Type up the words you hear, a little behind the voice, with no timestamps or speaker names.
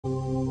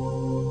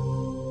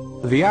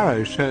The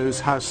arrow shows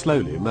how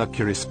slowly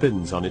Mercury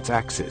spins on its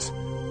axis.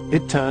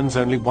 It turns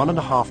only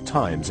 1.5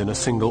 times in a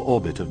single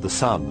orbit of the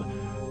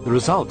Sun. The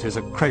result is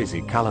a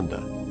crazy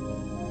calendar.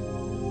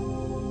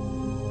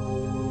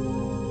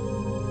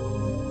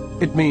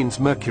 It means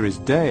Mercury's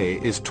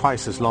day is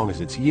twice as long as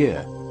its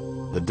year.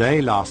 The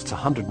day lasts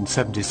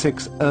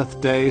 176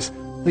 Earth days,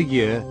 the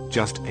year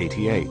just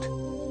 88.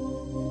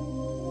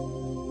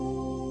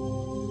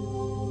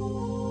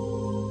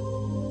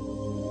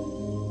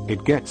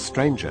 It gets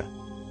stranger.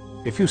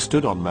 If you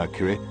stood on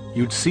Mercury,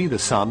 you'd see the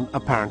Sun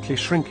apparently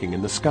shrinking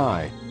in the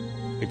sky.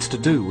 It's to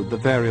do with the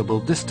variable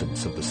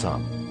distance of the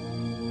Sun.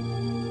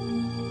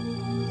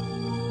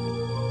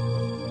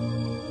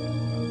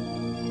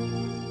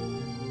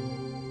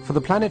 For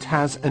the planet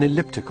has an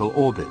elliptical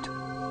orbit.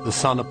 The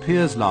Sun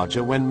appears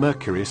larger when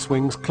Mercury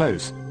swings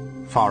close,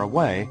 far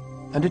away,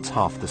 and it's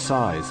half the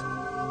size.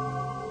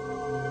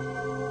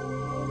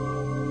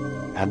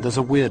 And there's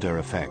a weirder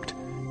effect.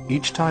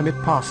 Each time it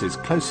passes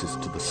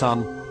closest to the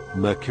Sun,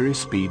 Mercury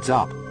speeds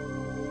up,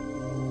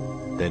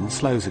 then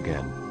slows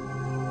again.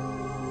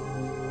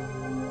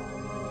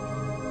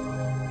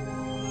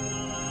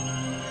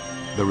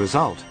 The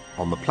result,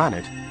 on the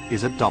planet,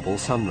 is a double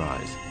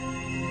sunrise.